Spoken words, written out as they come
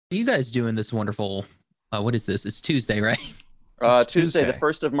You guys doing this wonderful what is this? It's Tuesday, right? It's Tuesday, the Tuesday.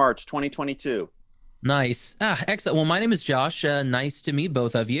 1st of March, 2022. Nice. Excellent. Well, my name is Josh. Nice to meet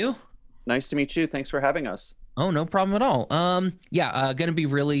both of you. Nice to meet you. Thanks for having us. Oh, no problem at all. Gonna be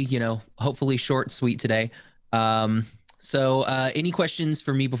really, hopefully short and sweet today. Any questions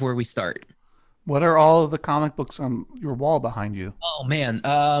for me before we start? What are all of the comic books on your wall behind you? Oh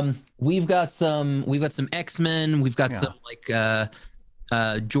man. We've got some X-Men, we've got Yeah, some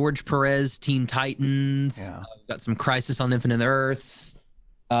George Perez Teen Titans, yeah. we've got some Crisis on Infinite Earths,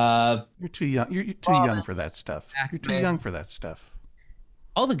 uh You're too young. You're too young Robin, for that stuff. You're too Pac-Man, young for that stuff.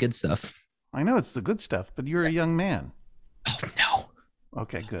 all the good stuff. I know it's the good stuff, but you're a young man. Oh no.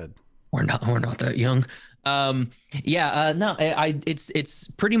 Okay, good. We're not that young. No, it's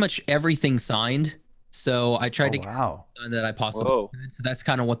pretty much everything signed. So I tried Oh to get wow. done that I possibly Whoa. could. So that's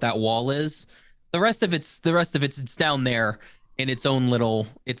kind of what that wall is. The rest of it's down there in its own little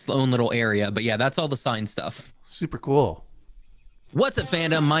area. But yeah, that's all the signed stuff. Super cool. What's up,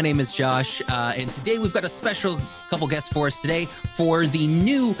 fandom? My name is Josh, and today we've got a special couple guests for us today for the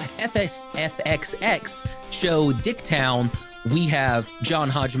new FXX show, Dicktown. We have John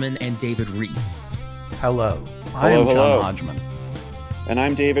Hodgman and David Reese. Hello. I am Hello, John hello. Hodgman. And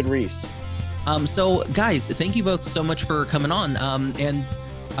I'm David Reese. So guys, thank you both so much for coming on. And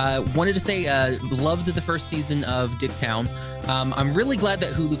wanted to say, loved the first season of Dicktown. I'm really glad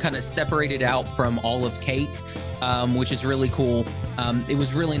that Hulu kind of separated out from all of Cake, which is really cool. It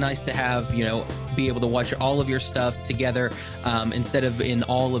was really nice to have, be able to watch all of your stuff together instead of in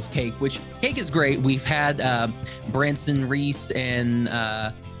all of Cake, which Cake is great. We've had Branson Reese and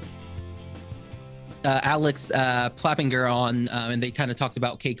Alex Plappinger on, and they kind of talked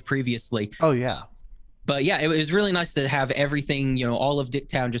about Cake previously. Oh yeah. But yeah, it was really nice to have everything, all of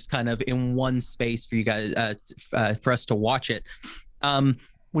Dicktown just kind of in one space for you guys, for us to watch it.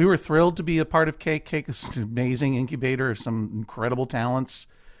 We were thrilled to be a part of Cake. Cake is an amazing incubator of some incredible talents.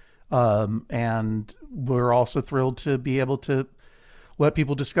 And we're also thrilled to be able to let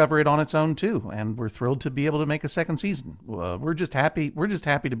people discover it on its own too. And we're thrilled to be able to make a second season. We're just happy. We're just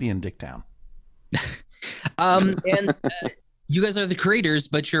happy to be in Dicktown. And you guys are the creators,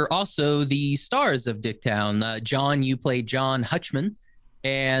 but you're also the stars of Dicktown. John, you play John Hutchman,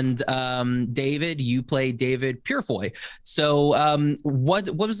 and David, you play David Purefoy. So what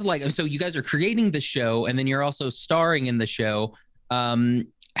was it like? So you guys are creating the show, and then you're also starring in the show.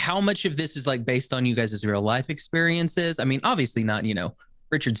 How much of this is like based on you guys' real life experiences? I mean, obviously not,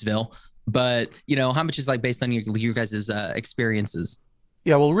 Richardsville, but how much is like based on your guys' experiences?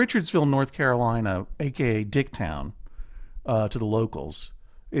 Yeah, well, Richardsville, North Carolina, aka Dicktown, to the locals,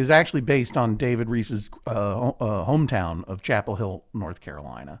 is actually based on David Reese's hometown of Chapel Hill, North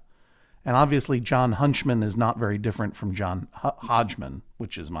Carolina. And obviously, John Hunchman is not very different from John Hodgman,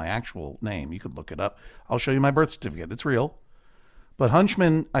 which is my actual name. You could look it up. I'll show you my birth certificate. It's real. But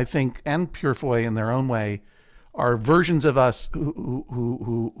Hunchman, I think, and Purefoy in their own way, are versions of us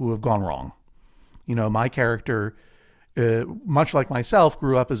who have gone wrong. My character, much like myself,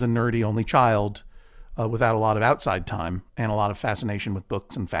 grew up as a nerdy only child without a lot of outside time and a lot of fascination with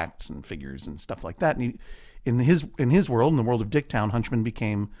books and facts and figures and stuff like that. And in his world, in the world of Dicktown, Hunchman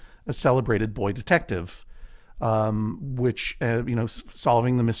became a celebrated boy detective, which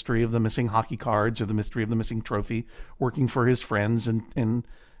solving the mystery of the missing hockey cards or the mystery of the missing trophy, working for his friends in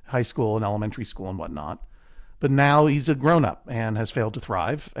high school and elementary school and whatnot. But now he's a grown-up and has failed to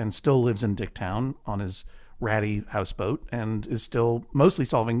thrive and still lives in Dicktown on his ratty houseboat and is still mostly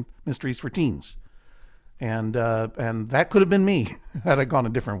solving mysteries for teens. And that could have been me had I gone a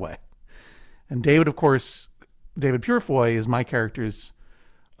different way. And David, of course, David Purefoy is my character's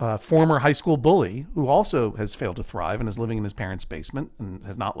former high school bully who also has failed to thrive and is living in his parents' basement and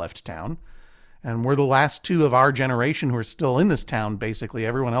has not left town. And we're the last two of our generation who are still in this town. Basically,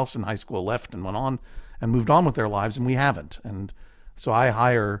 everyone else in high school left and went on and moved on with their lives, and we haven't. And so I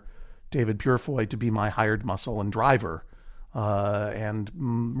hire David Purefoy to be my hired muscle and driver, and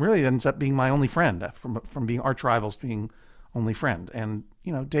really ends up being my only friend from being arch rivals to being only friend. And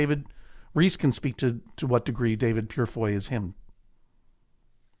David Reese can speak to what degree David Purefoy is him.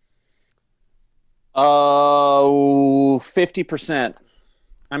 50%.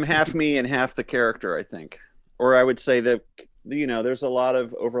 I'm half me and half the character, I think. Or I would say that, there's a lot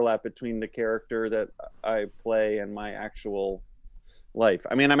of overlap between the character that I play and my actual life.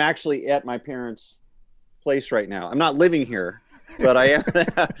 I mean, I'm actually at my parents' place right now. I'm not living here, but I am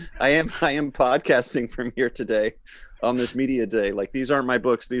I am podcasting from here today on this media day. Like, these aren't my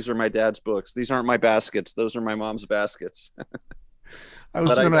books, these are my dad's books. These aren't my baskets, those are my mom's baskets. I was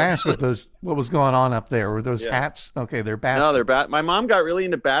But I going to don't ask know. what was going on up there. Were those Yeah. hats? Okay, they're baskets. No, they're my mom got really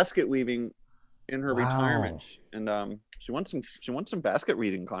into basket weaving in her Wow. retirement, and she won some basket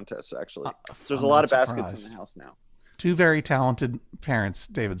weaving contests actually. There's a I'm lot not of baskets in surprised. the house now. Two very talented parents,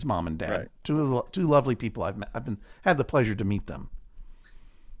 David's mom and dad. Right. Two lovely people I've met. Had the pleasure to meet them.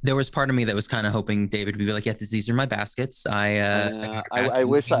 There was part of me that was kind of hoping David would be like, "Yeah, these are my baskets." I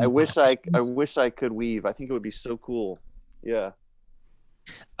wish I could weave. I think it would be so cool. Yeah.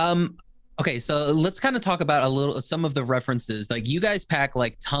 Okay, so let's kind of talk about some of the references. Like you guys pack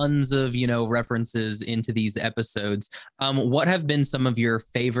like tons of, references into these episodes. What have been some of your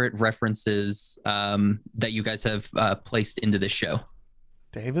favorite references that you guys have placed into this show?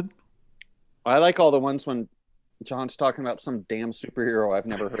 David? I like all the ones when John's talking about some damn superhero I've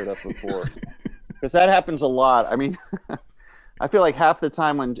never heard of before. Because that happens a lot. I mean, I feel like half the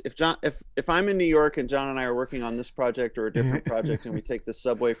time when if I'm in New York and John and I are working on this project or a different project and we take the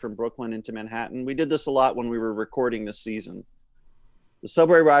subway from Brooklyn into Manhattan, we did this a lot when we were recording this season. The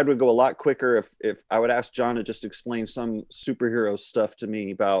subway ride would go a lot quicker if I would ask John to just explain some superhero stuff to me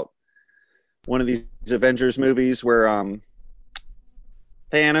about one of these Avengers movies where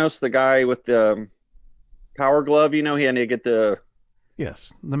Thanos, the guy with the power glove, he had to get the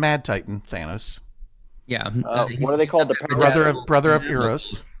Mad Titan Thanos. Yeah. What are they called? The brother of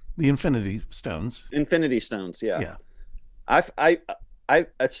Eros, the Infinity Stones. Infinity Stones, yeah. Yeah.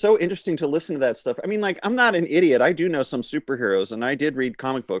 It's so interesting to listen to that stuff. I mean, like, I'm not an idiot. I do know some superheroes, and I did read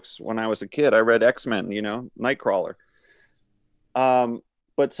comic books when I was a kid. I read X-Men, Nightcrawler.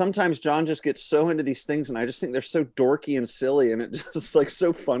 But sometimes John just gets so into these things, and I just think they're so dorky and silly, and it's just like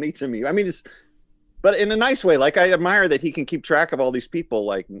so funny to me. I mean, but in a nice way. Like, I admire that he can keep track of all these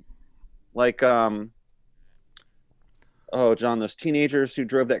people, oh, John, those teenagers who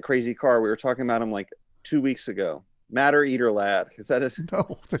drove that crazy car. We were talking about them like 2 weeks ago. Matter Eater Lad. Is that his?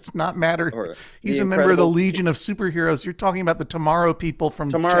 No, that's not Matter. Or He's a member of the Legion of Superheroes. You're talking about the Tomorrow people from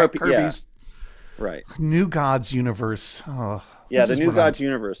Jack Kirby's right. New Gods universe. Oh, yeah, the New Gods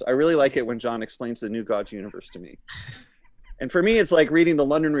universe. I really like it when John explains the New Gods universe to me. And for me, it's like reading the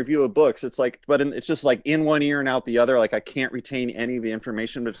London Review of Books. It's like, it's just like in one ear and out the other. Like I can't retain any of the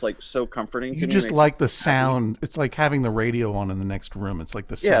information, but it's like so comforting to me. You just like the sound. It's like having the radio on in the next room. It's like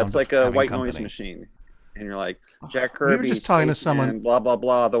the sound. Yeah, it's like a white company. Noise machine. And you're like, Jack Kirby, we were just talking to someone, blah, blah,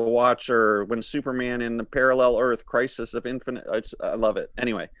 blah, The Watcher, when Superman in the Parallel Earth, Crisis of Infinite. I love it.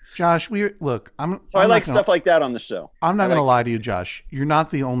 Anyway. Josh, I like stuff like that on the show. I'm not going to lie to you, Josh. You're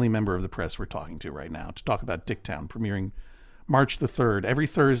not the only member of the press we're talking to right now to talk about Dicktown premiering March the 3rd. Every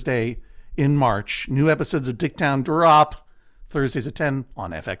Thursday in March, new episodes of Dicktown drop. Thursdays at 10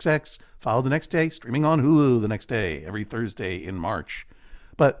 on FXX. Follow the next day, streaming on Hulu the next day, every Thursday in March.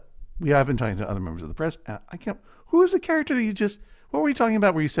 But we have been talking to other members of the press. And who is the character that what were you talking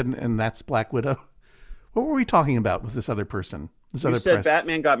about where you said, and that's Black Widow? What were we talking about with this other person? You said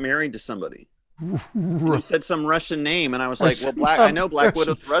Batman got married to somebody. You said some Russian name, and I was like, well, I know Black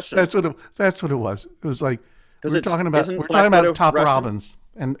Widow's Russian. That's what it was. It was like, we're talking about Top Russian? Robbins,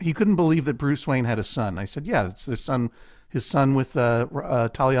 and he couldn't believe that Bruce Wayne had a son. I said, yeah, it's his son with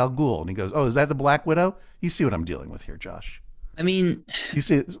Talia al Ghul. And he goes, oh, is that the Black Widow? You see what I'm dealing with here, Josh. I mean, you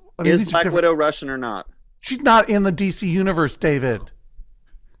see, is Black Widow Russian or not? She's not in the DC universe, David.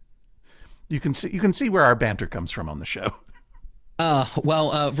 You can see where our banter comes from on the show.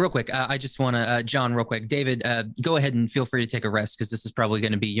 Real quick, I just want to, John, real quick, David, go ahead and feel free to take a rest because this is probably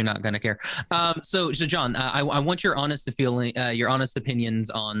going to be, you're not going to care. So John, I want your honest opinions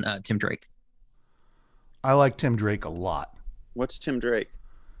on Tim Drake. I like Tim Drake a lot. What's Tim Drake?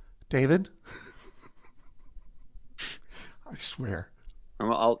 David? I swear.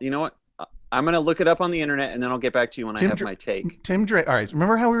 You know what? I'm going to look it up on the internet and then I'll get back to you when I have my take. Tim Drake. All right.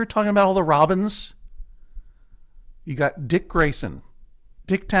 Remember how we were talking about all the Robins? You got Dick Grayson.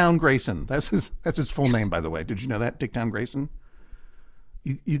 Dicktown Grayson. That's his full name, by the way. Did you know that? Dicktown Grayson?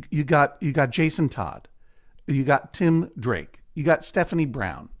 You got Jason Todd. You got Tim Drake. You got Stephanie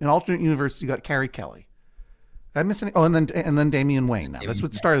Brown. In alternate universe, you got Carrie Kelly. Did I miss any? Oh, and then Damian Wayne. Now that's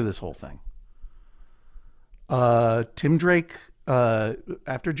what started this whole thing. Tim Drake,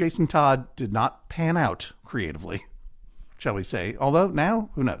 after Jason Todd did not pan out creatively, shall we say? Although now,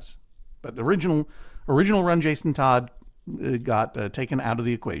 who knows? But the original run Jason Todd got taken out of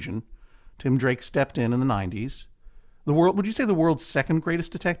the equation. Tim Drake stepped in the 90s. Would you say the world's second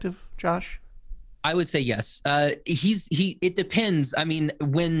greatest detective, Josh? I would say yes. It depends. I mean,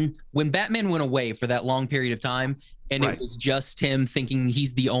 when Batman went away for that long period of time, and right. It was just him thinking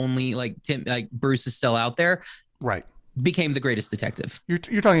he's the only, like Bruce is still out there. Right. became the greatest detective.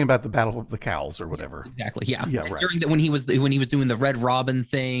 You're talking about the Battle of the Cowls or whatever. Exactly. Yeah. Yeah, right. During when he was doing the Red Robin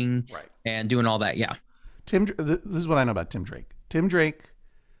thing, Right. and doing all that. Yeah. This is what I know about Tim Drake. Tim Drake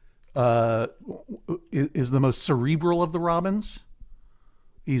is the most cerebral of the Robins.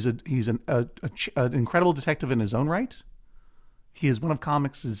 He's an incredible detective in his own right. He is one of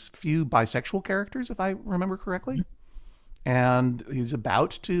comics' few bisexual characters, if I remember correctly. And he's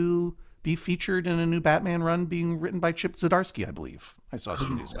about to be featured in a new Batman run being written by Chip Zdarsky, I believe. I saw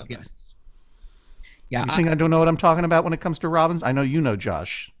some news about that. Yes. Yeah. You think I don't know what I'm talking about when it comes to Robins? I know you know,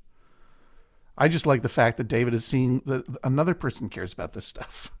 Josh. I just like the fact that David is seeing that another person cares about this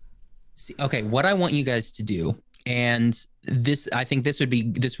stuff. Okay, what I want you guys to do, and I think this would be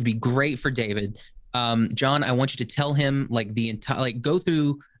great for David. John, I want you to tell him like the entire, like go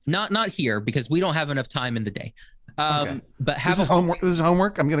through, not here because we don't have enough time in the day. Okay. But have this is homework. This is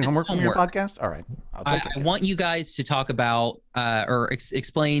homework. I'm getting homework from your homework. podcast. All right. I want you guys to talk about or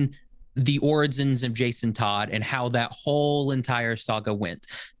explain the origins of Jason Todd and how that whole entire saga went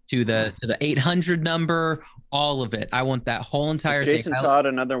to the 800 number, all of it. I want that whole entire Is Jason thing. Todd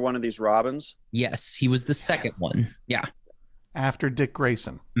another one of these Robins? Yes, he was the second one. Yeah. After Dick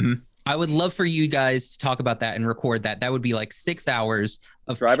Grayson. Mm-hmm. I would love for you guys to talk about that and record that. That would be like 6 hours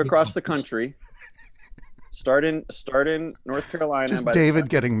of Drive across the country. Start in North Carolina. Just David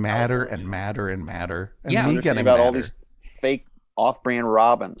getting madder and madder and madder. And Yeah. me getting about madder. all these fake off-brand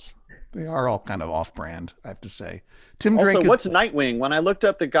Robins. They are all kind of off-brand, I have to say. Tim Also, Drake. what's Nightwing? When I looked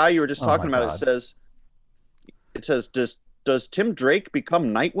up the guy you were just talking about, God. it says does Tim Drake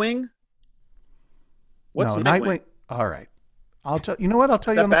become Nightwing? What's no, Nightwing? All right. I'll tell you know what? I'll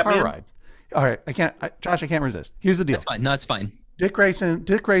tell Is you on that the Batman? car ride. All right. Josh, I can't resist. Here's the deal. That's fine. No, it's fine. Dick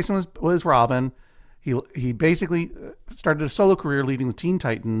Grayson was Robin. He basically started a solo career leading the Teen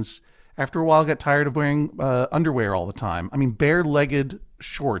Titans. After a while, got tired of wearing underwear all the time. I mean, bare-legged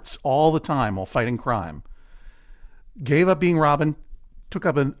shorts all the time while fighting crime. Gave up being Robin, took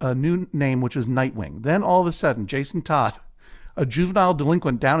up a new name, which is Nightwing. Then all of a sudden, Jason Todd, a juvenile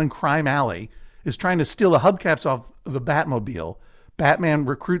delinquent down in Crime Alley, is trying to steal the hubcaps off the Batmobile. Batman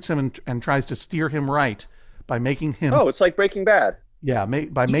recruits him and tries to steer him right by making him... Oh, it's like Breaking Bad. Yeah,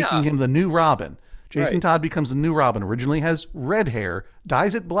 by making him the new Robin. Jason Right. Todd becomes the new Robin. Originally has red hair,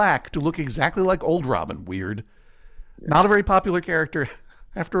 dyes it black to look exactly like old Robin. Weird. Yeah. Not a very popular character.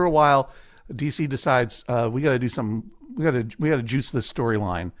 After a while, DC decides we got to do some. We got to juice this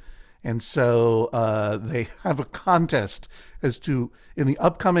storyline, and so they have a contest as to in the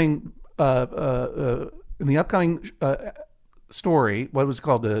upcoming story. What was it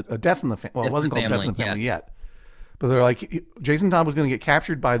called? A Death in the Family. Well, it wasn't called Death in the Family yet, but they're like Jason Todd was going to get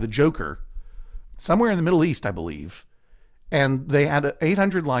captured by the Joker. Somewhere in the Middle East, I believe. And they had an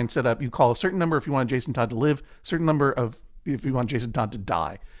 800 line set up. You call a certain number if you want Jason Todd to live, certain number if you want Jason Todd to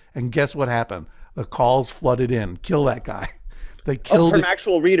die. And guess what happened? The calls flooded in. Kill that guy. They killed from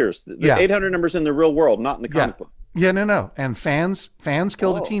actual readers. The 800 numbers in the real world, not in the comic book. Yeah, no. And fans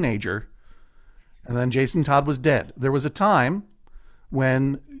killed a teenager. And then Jason Todd was dead. There was a time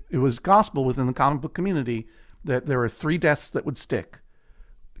when it was gospel within the comic book community that there were 3 deaths that would stick.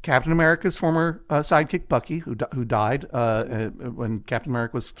 Captain America's former sidekick Bucky, who died when Captain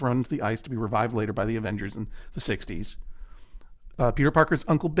America was thrown into the ice to be revived later by the Avengers in the 60s. Peter Parker's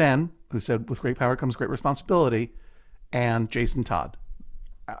Uncle Ben, who said, with great power comes great responsibility, and Jason Todd.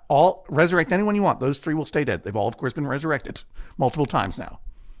 All resurrect anyone you want. Those 3 will stay dead. They've all, of course, been resurrected multiple times now.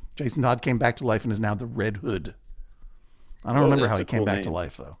 Jason Todd came back to life and is now the Red Hood. I don't remember how he came back to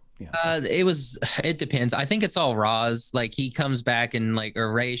life, though. Yeah. It depends. I think it's all Roz. Like he comes back and like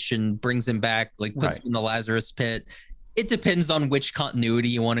Erase and brings him back, like puts him in the Lazarus pit. It depends on which continuity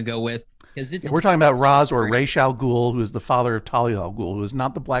you want to go with. Because we're talking about Roz or Ra's al Ghul, who is the father of Talia al Ghul, who is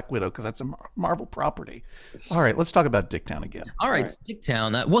not the Black Widow, because that's a Marvel property. All right, let's talk about Dicktown again. All right.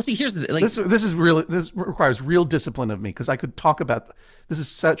 Dicktown. Well, see, here's the like. This requires real discipline of me because I could talk about this is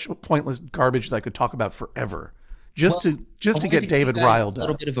such pointless garbage that I could talk about forever. Just to get David riled up. A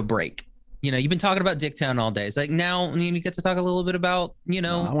little bit of a break. You know, you've been talking about Dicktown all day. It's like now you get to talk a little bit about, I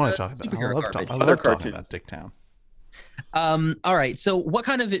want to talk about. I love talking about Dicktown. All right. So what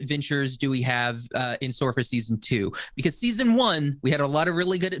kind of adventures do we have in store for season 2? Because season 1, we had a lot of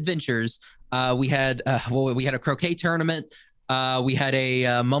really good adventures. We had a croquet tournament. We had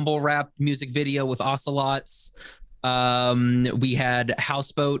a mumble rap music video with ocelots. We had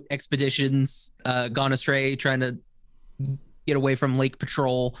houseboat expeditions gone astray, trying to get away from Lake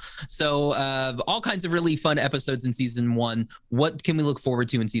Patrol. So all kinds of really fun episodes in season 1. What can we look forward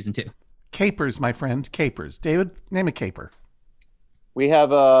to in season 2? Capers, my friend, capers. David, name a caper. We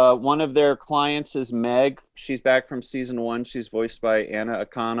have one of their clients is Meg. She's back from season 1. She's voiced by Anna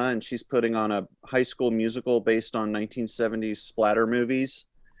Akana, and she's putting on a high school musical based on 1970s splatter movies.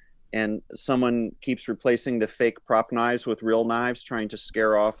 And someone keeps replacing the fake prop knives with real knives, trying to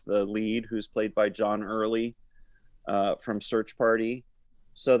scare off the lead, who's played by John Early from Search Party.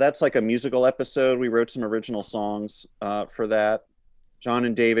 So that's like a musical episode. We wrote some original songs for that. John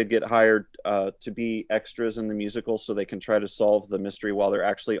and David get hired to be extras in the musical so they can try to solve the mystery while they're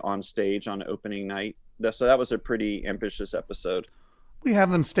actually on stage on opening night. So that was a pretty ambitious episode. We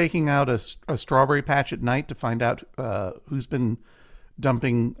have them staking out a strawberry patch at night to find out who's been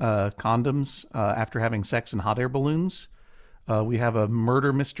dumping condoms after having sex in hot air balloons. We have a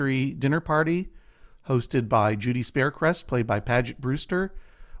murder mystery dinner party hosted by Judy Sparecrest, played by Paget Brewster,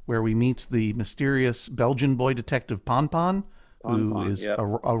 where we meet the mysterious Belgian boy detective Pon, who is a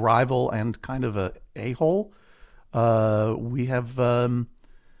rival and kind of a-hole. We have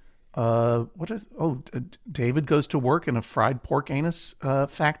David goes to work in a fried pork anus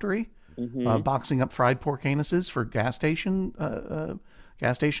factory, boxing up fried pork anuses for gas station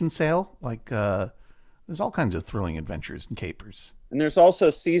sale. Like there's all kinds of thrilling adventures and capers. And there's also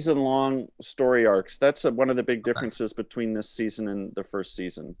season-long story arcs. That's one of the big differences between this season and the first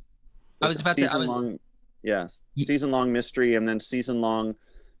season. Season-long mystery, and then season-long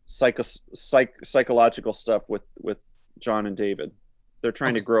psychological stuff with John and David. They're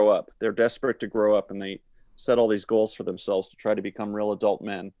trying to grow up. They're desperate to grow up, and they set all these goals for themselves to try to become real adult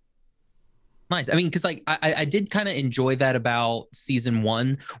men. Nice. I mean, because like I did kind of enjoy that about season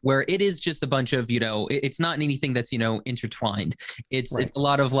 1, where it is just a bunch of, it's not anything that's, intertwined. It's a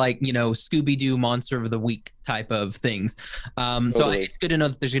lot of like, Scooby-Doo Monster of the Week type of things. Totally. So it's good to know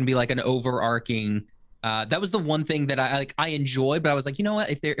that there's going to be like an overarching. That was the one thing that I enjoyed, but I was like, you know what?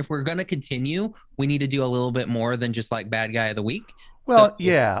 If we're going to continue, we need to do a little bit more than just like bad guy of the week. Well,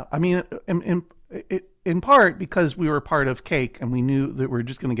 yeah. I mean, in part because we were part of Cake and we knew that we were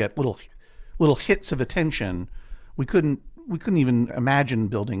just going to get little hits of attention. We couldn't even imagine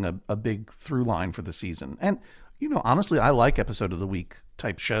building a big through line for the season. And, honestly, I like episode of the week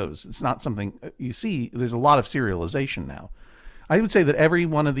type shows. It's not something you see. There's a lot of serialization now. I would say that every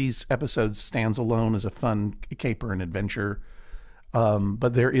one of these episodes stands alone as a fun caper and adventure.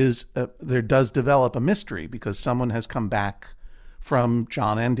 But there does develop a mystery because someone has come back from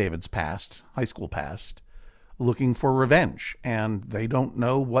John and David's past, high school past, looking for revenge, and they don't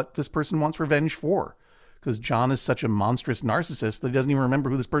know what this person wants revenge for because John is such a monstrous narcissist that he doesn't even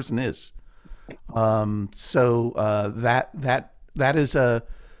remember who this person is. So that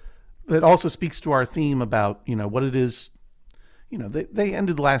also speaks to our theme about what it is. They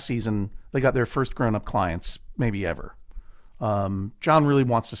ended last season. They got their first grown-up clients maybe ever. John really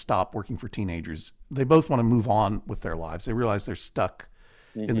wants to stop working for teenagers. They both want to move on with their lives. They realize they're stuck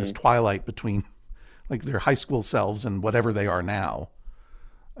in this twilight between like their high school selves and whatever they are now.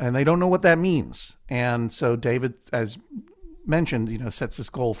 And they don't know what that means. And so David, as mentioned, sets this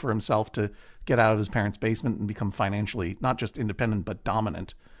goal for himself to get out of his parents' basement and become financially not just independent, but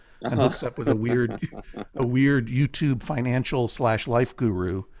dominant, and hooks up with a weird YouTube financial / life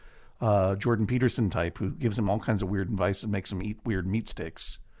guru, Jordan Peterson type, who gives him all kinds of weird advice and makes him eat weird meat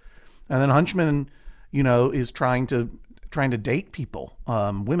sticks. And then Hunchman, is trying to date people,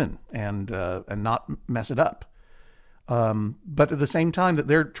 women, and not mess it up. But at the same time that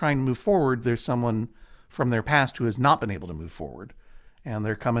they're trying to move forward, there's someone from their past who has not been able to move forward, and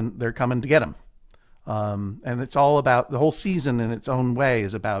they're coming to get him. And it's all about the whole season in its own way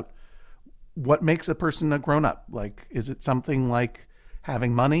is about what makes a person a grown up. Like, is it something like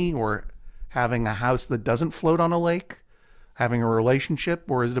having money or having a house that doesn't float on a lake, having a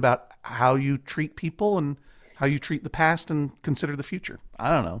relationship, or is it about how you treat people and how you treat the past and consider the future? I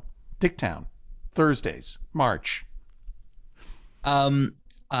don't know. Dicktown, Thursdays, March. Coming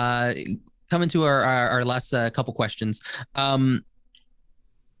to our last couple questions.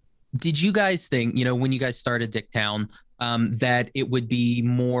 Did you guys think, when you guys started Dicktown, that it would be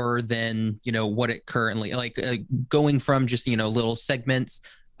more than, what it currently, like going from just, little segments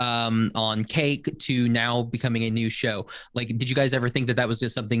on Cake to now becoming a new show? Like, did you guys ever think that was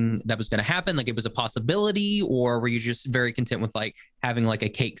just something that was going to happen? Like it was a possibility, or were you just very content with like having like a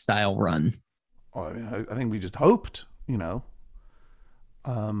Cake style run? Oh, I think we just hoped,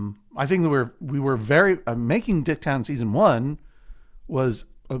 I think that we were very making Dicktown season 1 was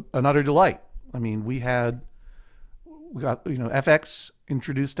an utter delight. I mean, we got FX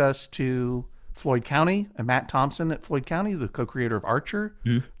introduced us to Floyd County and Matt Thompson at Floyd County, the co-creator of Archer.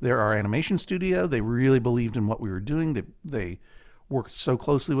 They're our animation studio. They really believed in what we were doing. They worked so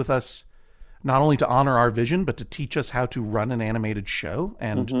closely with us. not only to honor our vision, but to teach us how to run an animated show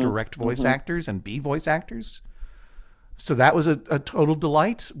and direct voice actors and be voice actors. So that was a total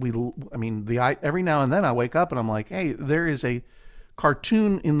delight. Every now and then I wake up and I'm like, hey, there is a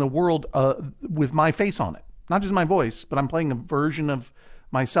cartoon in the world with my face on it. Not just my voice, but I'm playing a version of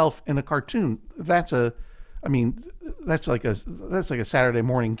myself in a cartoon. That's like a Saturday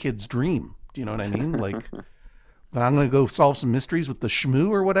morning kid's dream. Do you know what I mean? Like, that I'm going to go solve some mysteries with the Shmoo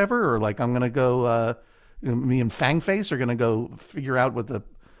or whatever, or like I'm going to go, me and Fangface are going to go figure out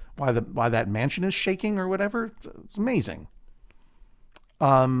why that mansion is shaking or whatever. It's amazing.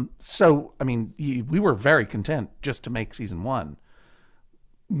 We were very content just to make season 1.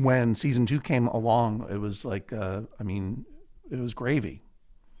 When season 2 came along, it was like, it was gravy,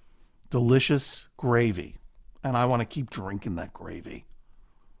 delicious gravy. And I want to keep drinking that gravy.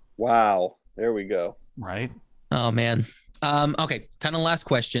 Wow. There we go. Right. Oh man. Okay. Kind of last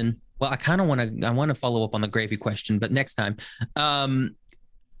question. Well, I want to follow up on the gravy question, but next time. And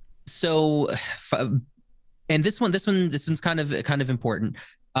this one's kind of important.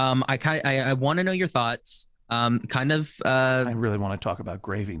 I want to know your thoughts. I really want to talk about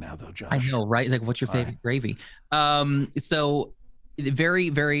gravy now, though, Josh. I know, right? Like, what's your favorite gravy? So very,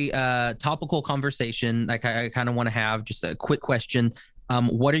 very topical conversation. Like, I kind of want to have just a quick question.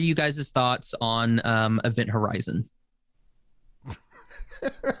 What are you guys' thoughts on Event Horizon?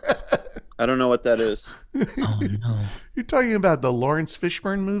 I don't know what that is. Oh no! You're talking about the Lawrence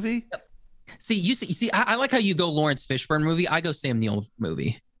Fishburne movie? Yep. See, I like how you go Lawrence Fishburne movie. I go Sam Neill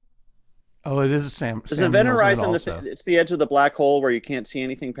movie. Oh, it is Sam. Is Event Horizon it's the edge of the black hole where you can't see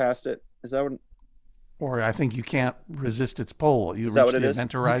anything past it? Is that what? Or I think you can't resist its pull. You reach the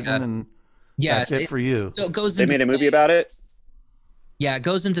Event Horizon, and that's it for you. So it goes. They made a movie about it. Yeah, it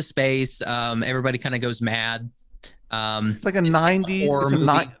goes into space. Everybody kind of goes mad. It's like a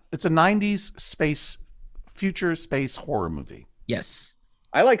 90s. It's a 90s future space horror movie. Yes.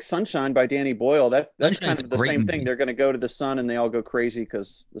 I like Sunshine by Danny Boyle. That's Sunshine's kind of the same thing. They're going to go to the sun and they all go crazy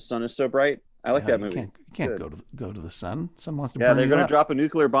because the sun is so bright. I like that movie. You can't go to the sun. Sun wants to. Yeah, they're going to drop a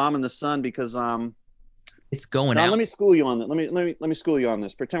nuclear bomb in the sun because it's going out. Let me school you on that. Let me school you on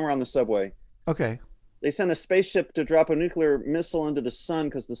this. Pretend we're on the subway. Okay. They sent a spaceship to drop a nuclear missile into the sun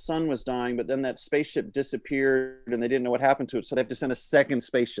because the sun was dying, but then that spaceship disappeared and they didn't know what happened to it. So they have to send a second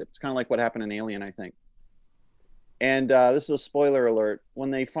spaceship. It's kind of like what happened in Alien, I think. And this is a spoiler alert. When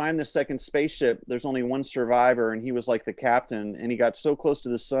they find the second spaceship, there's only one survivor, and he was like the captain. And he got so close to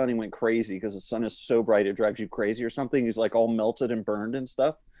the sun, he went crazy because the sun is so bright it drives you crazy or something. He's like all melted and burned and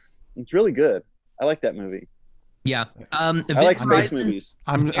stuff. It's really good. I like that movie. Yeah, I like space movies.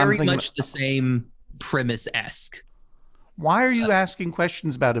 I'm very much the same premise-esque. Why are you asking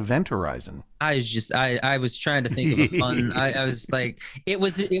questions about Event Horizon? I was trying to think of a fun. I was like, it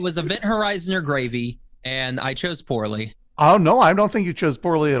was Event Horizon or gravy. And I chose poorly. Oh no, I don't think you chose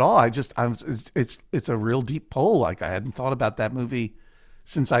poorly at all. It's a real deep pull. Like I hadn't thought about that movie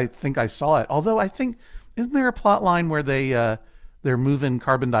since I think I saw it. Although I think, isn't there a plot line where they're moving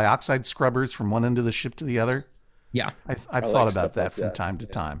carbon dioxide scrubbers from one end of the ship to the other? Yeah, I've thought about that from time to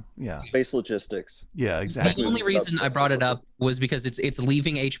time. Yeah, space logistics. Yeah, exactly. The only reason I brought it up was because it's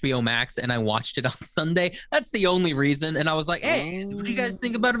leaving HBO Max, and I watched it on Sunday. That's the only reason. And I was like, "Hey, what do you guys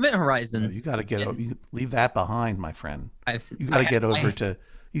think about Event Horizon?" You got to you leave that behind, my friend. You got to get over to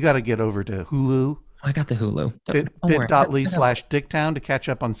Hulu. I got the Hulu. bit.ly/Dicktown to catch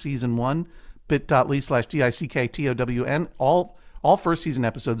up on season 1. bit.ly/DICKTOWN. All first season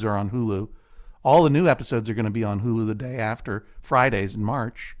episodes are on Hulu. All the new episodes are going to be on Hulu the day after, Fridays in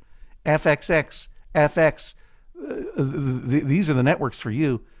March. FXX, FX, these are the networks for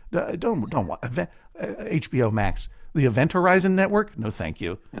you. Don't want HBO Max. The Event Horizon network? No, thank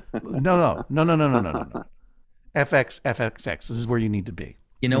you. No. FXX, this is where you need to be.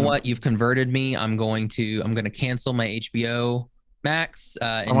 You know what? You've converted me. I'm going to cancel my HBO Max.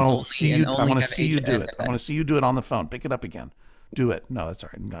 I want to see you do it. I want to see you do it on the phone. Pick it up again. Do it. No, that's all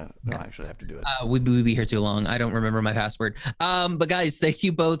right. No, I actually have to do it. We'd be here too long. I don't remember my password. But guys, thank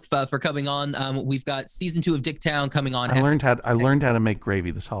you both for coming on. We've got season 2 of Dicktown coming on. I learned how to make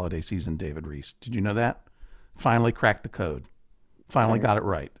gravy this holiday season, David Reese. Did you know that? Finally cracked the code. Finally got it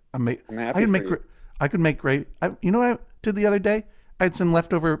right. I could make gravy. You know what I did the other day? I had some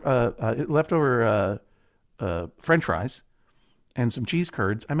leftover French fries and some cheese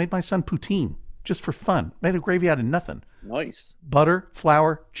curds. I made my son poutine just for fun. Made a gravy out of nothing. Nice. Butter,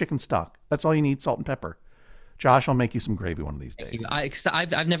 flour, chicken stock. That's all you need. Salt and pepper. Josh, I'll make you some gravy one of these days.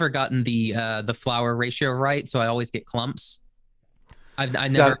 I've never gotten the flour ratio right, so I always get clumps. I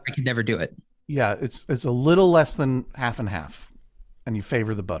could never do it. Yeah, it's a little less than half and half, and you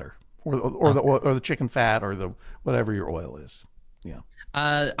favor the butter. or the chicken fat or the whatever your oil is. Yeah.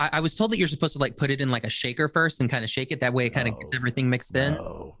 I was told that you're supposed to like put it in like a shaker first and kind of shake it. That way it kind of gets everything mixed in.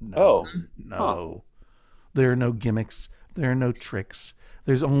 No. There are no gimmicks. There are no tricks.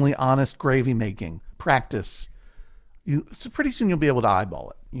 There's only honest gravy making. Practice. So pretty soon you'll be able to eyeball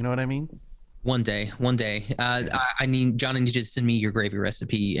it. You know what I mean? One day. I need John. I need you to send me your gravy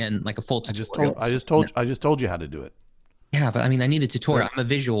recipe and like a full tutorial. I just told you how to do it. Yeah, but I mean, I need a tutorial. I'm a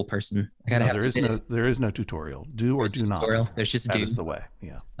visual person. I gotta have. There is no tutorial. Do or do not. There's just that do. is the way.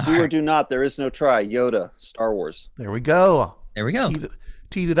 Yeah. Do or do not. There is no try. Yoda, Star Wars. There we go.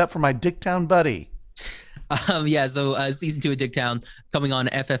 Teed it up for my Dicktown buddy. Yeah. So season 2 of Dicktown coming on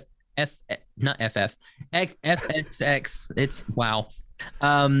FXX. It's wow.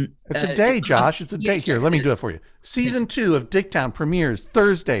 It's a day, Josh. It's a day. Here, let me do it for you. Season 2 of Dicktown premieres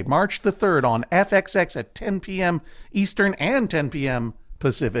Thursday, March the 3rd on FXX at 10 p.m. Eastern and 10 p.m.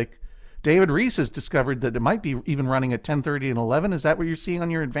 Pacific. David Reese has discovered that it might be even running at 10:30 and 11. Is that what you're seeing on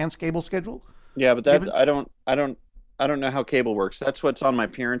your advanced cable schedule? Yeah, but that I don't know how cable works. That's what's on my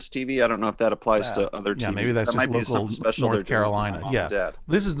parents' TV. I don't know if that applies to other TV. Yeah, maybe that's just local North Carolina. Yeah.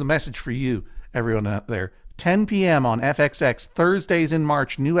 This is the message for you, everyone out there. 10 p.m. on FXX, Thursdays in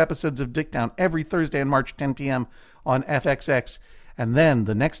March. New episodes of Dicktown every Thursday in March, 10 p.m. on FXX. And then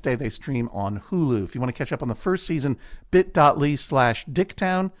the next day they stream on Hulu. If you want to catch up on the first season,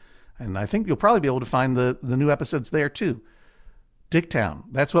 bit.ly/Dicktown. And I think you'll probably be able to find the new episodes there too. Dicktown.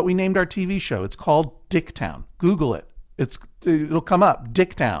 That's what we named our TV show. It's called Dicktown. Google it. It'll come up.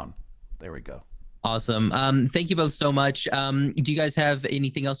 Dicktown. There we go. Awesome. Thank you both so much. Do you guys have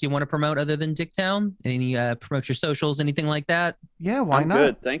anything else you want to promote other than Dicktown? Any promote your socials, anything like that? Yeah, why not?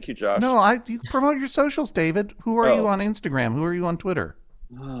 Good. Thank you, Josh. No, you promote your socials, David. Who are you on Instagram? Who are you on Twitter?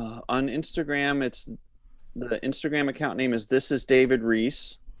 On Instagram, the Instagram account name is This Is David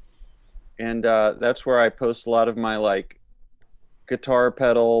Reese, and that's where I post a lot of my like guitar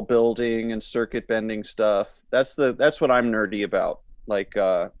pedal building and circuit bending stuff. That's what I'm nerdy about. Like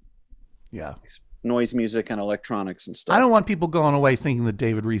noise music and electronics and stuff. I don't want people going away thinking that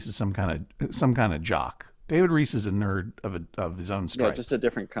David Reese is some kind of jock. David Reese is a nerd of his own stripe. Yeah, just a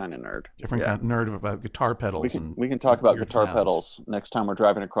different kind of nerd. Kind of nerd about guitar pedals. We can talk about guitar pedals next time we're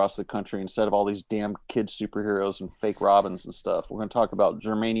driving across the country. Instead of all these damn kid superheroes and fake Robins and stuff, we're going to talk about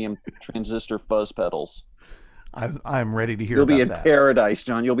germanium transistor fuzz pedals. I'm ready to hear You'll about that. You'll be in paradise,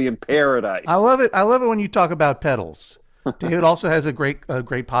 John. You'll be in paradise. I love it when you talk about pedals. David also has a great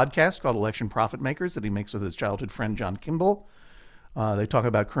podcast called Election Profit Makers that he makes with his childhood friend John Kimball. They talk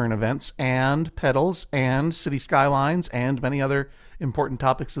about current events and pedals and city skylines and many other important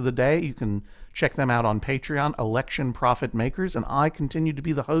topics of the day. You can check them out on Patreon, Election Profit Makers. And I continue to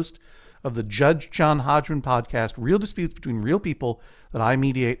be the host of the Judge John Hodgman podcast, Real Disputes Between Real People, that I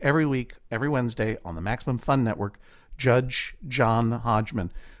mediate every week, every Wednesday on the Maximum Fun Network. Judge John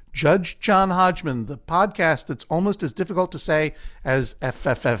Hodgman. Judge John Hodgman, the podcast that's almost as difficult to say as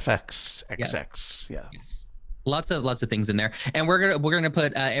FFFXXX. Yeah. Yes. Lots of things in there, and we're gonna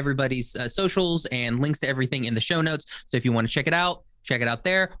put everybody's socials and links to everything in the show notes. So if you want to check it out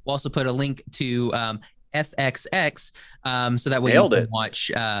there. We'll also put a link to FXX, so that way you can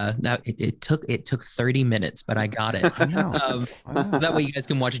watch. It took 30 minutes, but I got it. I know. That way you guys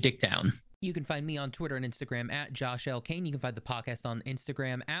can watch Dicktown. You can find me on Twitter and Instagram at Josh L. Kane. You can find the podcast on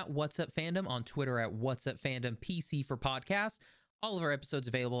Instagram at What's Up Fandom, on Twitter at What's Up Fandom PC for podcasts. All of our episodes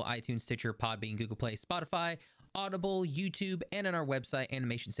available: iTunes, Stitcher, Podbean, Google Play, Spotify, Audible, YouTube, and on our website,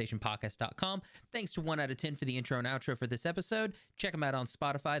 animationstationpodcast.com. Thanks to 1 out of 10 for the intro and outro for this episode. Check them out on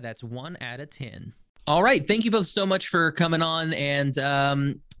Spotify. That's 1 out of 10. All right. Thank you both so much for coming on, and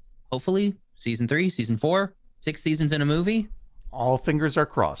hopefully season 3, season 4, 6 seasons in a movie. All fingers are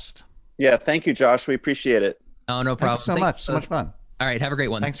crossed. Yeah. Thank you, Josh. We appreciate it. Oh, no problem. Thank you so much. So much fun. All right. Have a great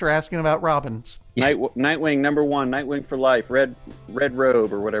one. Thanks for asking about Robins. Yeah. Nightwing #1, Nightwing for life, red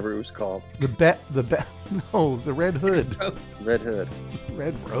robe or whatever it was called. The Red Hood. Red Hood.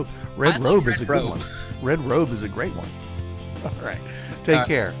 Red robe is a good one. Red robe is a great one. All right. Take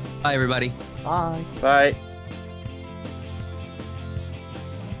care. Bye, everybody. Bye. Bye.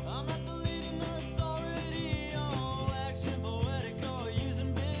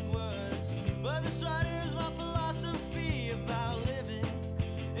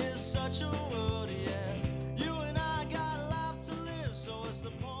 Such a world.